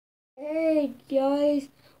Alright guys,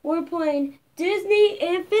 we're playing Disney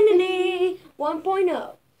Infinity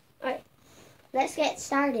 1.0. Alright. Let's get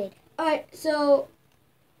started. Alright, so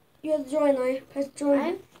you have to join line. Press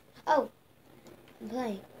join. I'm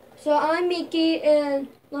playing. So I'm Mickey and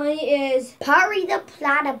Lonnie is Parry the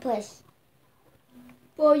Platypus.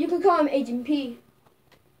 well, you could call him Agent P.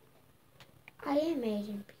 I am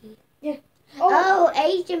Agent P. Yeah. Oh,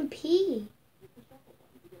 Agent P.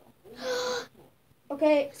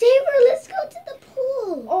 Okay. Xavier, let's go to the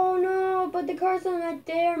pool. Oh no, but the car's not right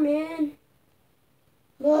there, man.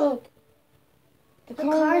 Look. The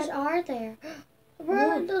cars are there.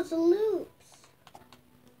 Where are those loops?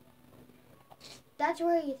 That's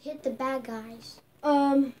where you hit the bad guys.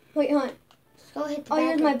 Wait, hon. Let's go hit the Oh, bad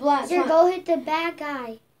here's guy. my blast. Here, go hit the bad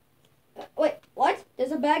guy. Wait, what?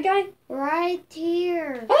 There's a bad guy? Right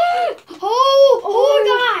here. Oh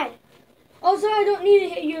my God. Oh, sorry, I don't need to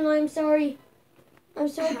hit you, Lonnie. I'm sorry. I'm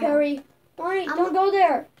sorry, Perry. Lonnie, don't go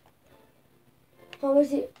there. Oh,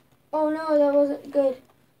 was it? Oh no, that wasn't good.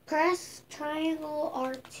 Press triangle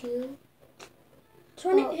R2.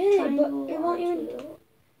 Trying to hit it, but it won't even.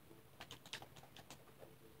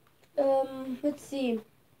 Let's see.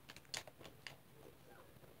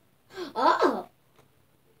 Oh.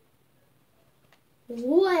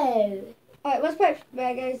 Whoa. Alright, let's play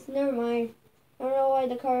bad guys. Never mind. I don't know why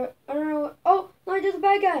the car. I don't know. Oh, no, there's a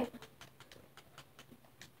bad guy.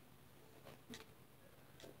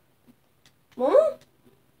 Huh?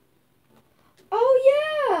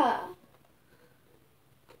 Oh, yeah.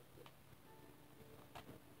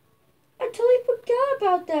 I totally forgot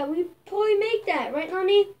about that. We totally make that, right,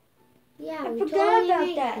 Lonnie? Yeah, I we forgot totally about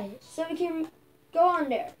make that. this. So we can go on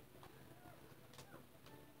there.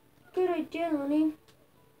 Good idea, Lonnie.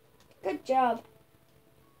 Good job.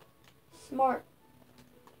 Smart.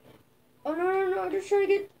 Oh, no. I'm just trying to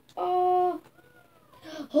get... Oh,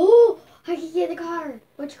 I can get the car.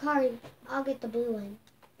 Which car? I'll get the blue one.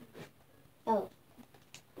 Oh.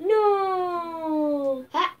 no.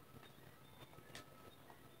 Ha.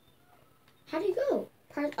 How do you go?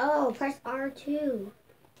 Press R2.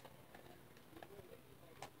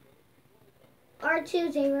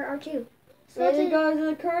 R2, Xavier, R2. Ready to go to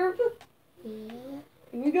the curb? Yeah.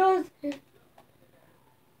 Here he goes.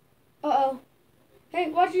 Uh-oh. Hey,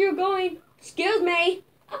 watch where you're going. Excuse me.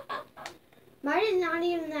 Mine is not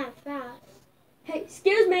even that fast. Hey,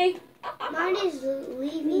 excuse me. Mine is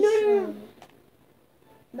leavy No. slow.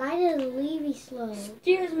 Mine is leavy slow.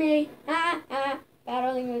 Excuse me.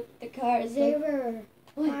 Battling with the cars. Xavier,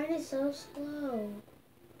 What? mine is so slow.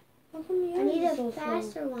 How come yours I need is a so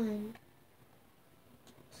faster one.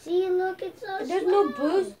 See, look, it's so slow. There's no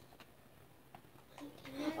boost.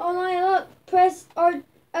 Oh, no, look. Press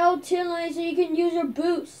L2 line so you can use your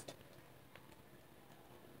boost.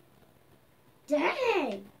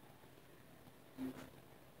 Dang.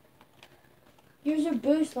 Use your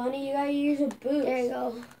boost, Lonnie. You gotta use your boost. There you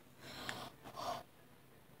go.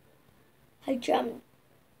 I jumped.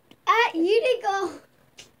 You did go.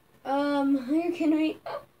 Here can I?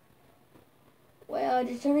 Well,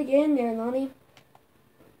 just trying to get in there, Lonnie.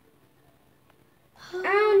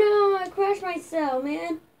 Oh no, I crashed myself,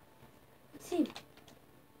 man. Let's see.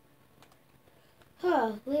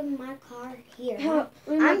 Leave my car here. I'm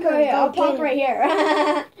going to I'll park right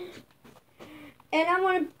here. And I'm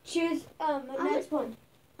gonna choose the next one.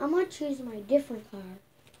 I'm gonna choose my different car.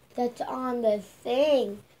 That's on the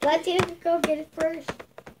thing. Let's even go get it first.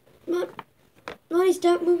 Lonnie,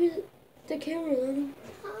 stop moving the camera, Lonnie.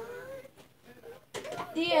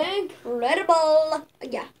 The incredible.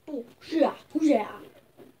 Yeah. Yeah.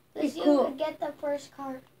 Let's cool. get the first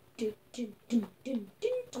car. I'm I'm gonna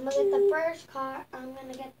get the first car. I'm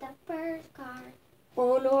gonna get the first car.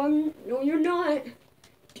 Oh no, you're not.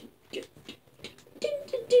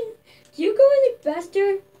 Do you go any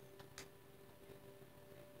faster?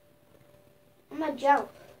 I'm gonna jump.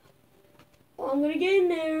 Oh, I'm gonna get in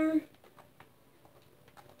there.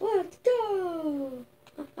 Let's go.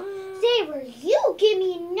 Xavier, you give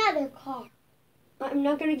me another car. I'm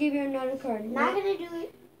not gonna give you another card. Not gonna do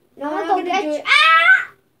it. No, I'm I'm not gonna gonna go do get it.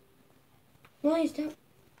 Ah! No, stop.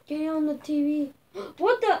 Get on the TV.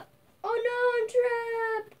 What the? Oh no, I'm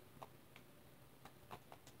trapped.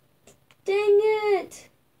 Dang it.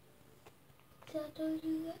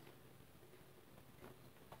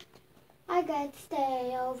 I got to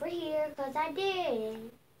stay over here because I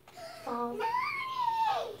didn't.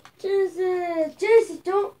 Genesis,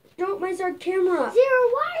 don't mess our camera up. Zero,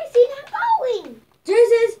 why is he not going?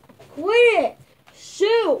 Genesis, quit it.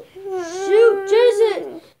 Shoot,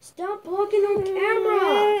 Genesis. Stop blocking our camera.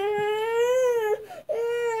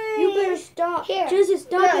 You better stop. Here. Genesis,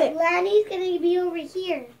 stop it. Lanny's going to be over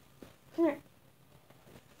here. Come here.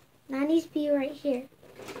 Nani's be right here.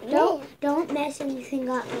 Don't mess anything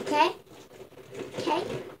up, okay? Okay?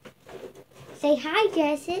 Say hi,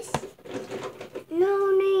 Jessis. No,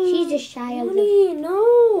 Nani. She's just shy of Nani,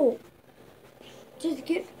 no. Just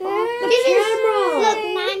get off the camera. Look,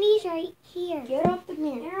 Nani's right here. Get off the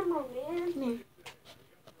camera, man. Come here.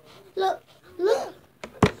 Look. Look,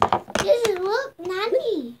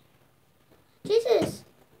 Nani. Jesus.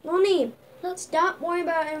 Nani, Look. stop worrying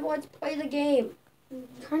about it and let's play the game. I'm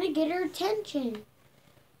trying to get her attention.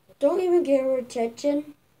 Don't even get her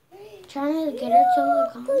attention. Trying to get her to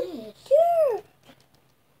look honest.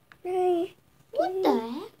 What the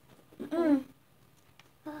heck?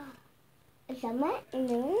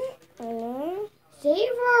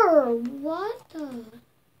 Xavier, what the?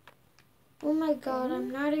 Oh my God, I'm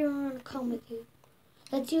not even gonna come with you.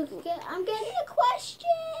 I'm getting a question.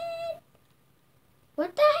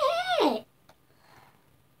 What the heck?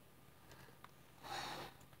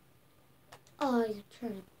 Oh, you're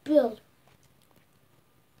trying to build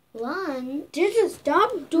lunch. Jesus,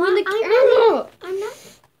 stop doing the I'm camera. I'm not.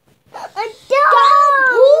 Stop!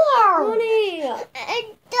 Nani!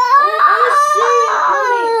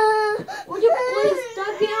 Would you please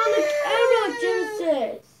stop getting on the camera,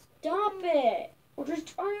 Genesis? Stop it. We're just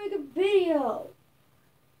trying to make a video.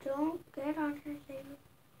 Don't get on her, Xavier.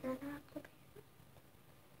 You're not the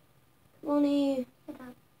Nani, Get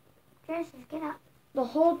up. Genesis, get up. the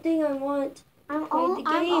whole thing I want. I'm the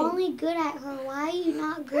game. only good at her. Why are you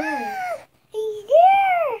not good?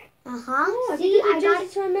 Uh-huh. Oh, See, I got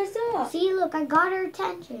Genesis trying to mess up. See, look, I got her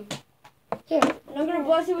attention. Here. And I'm gonna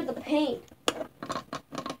bless it with the paint.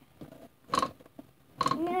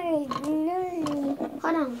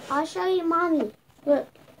 Hold on. I'll show you mommy. Look.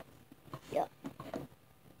 Yep.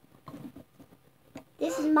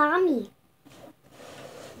 This is mommy.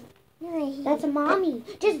 That's a mommy.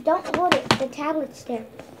 Just don't hold it. The tablet's there.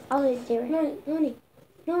 I'll hold it there. Nani.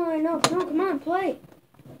 No, come on, play.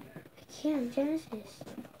 I can't, Genesis.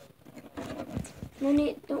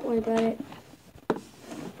 Nani, don't worry about it.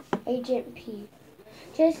 Agent P.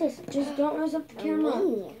 Genesis, Just don't mess up the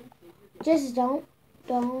camera. just don't.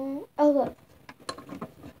 Oh, look.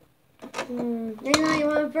 Nani, you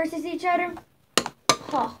want to versus each other?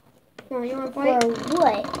 Huh. No, you want to fight? For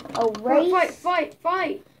what? A race?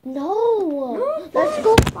 Fight. No. No, Let's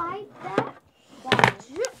go fight that.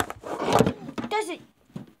 Does it?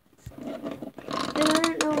 I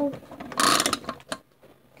don't know.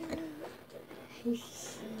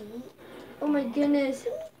 Oh my goodness.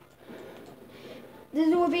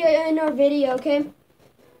 This will be in our video, okay?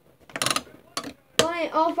 Fine,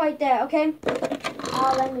 I'll fight that, okay?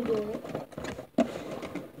 Oh, let me do it.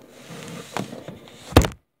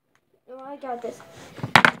 No, I got this.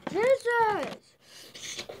 Jesus!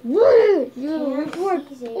 What? You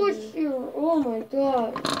push you. Oh my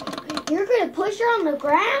god. You're gonna push her on the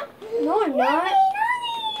ground? No, I'm not.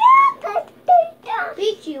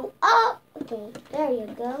 Beat you up. Okay, there you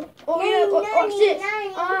go. Oh yeah. Oh shit.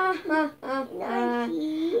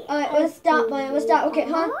 Alright, let's stop, man. Let's stop. Okay,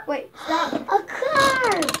 wait. Stop. A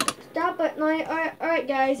car. Stop it, Nani. Alright,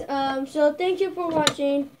 guys. So thank you for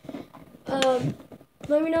watching. Let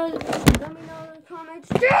me know in the comments.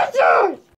 Jesus!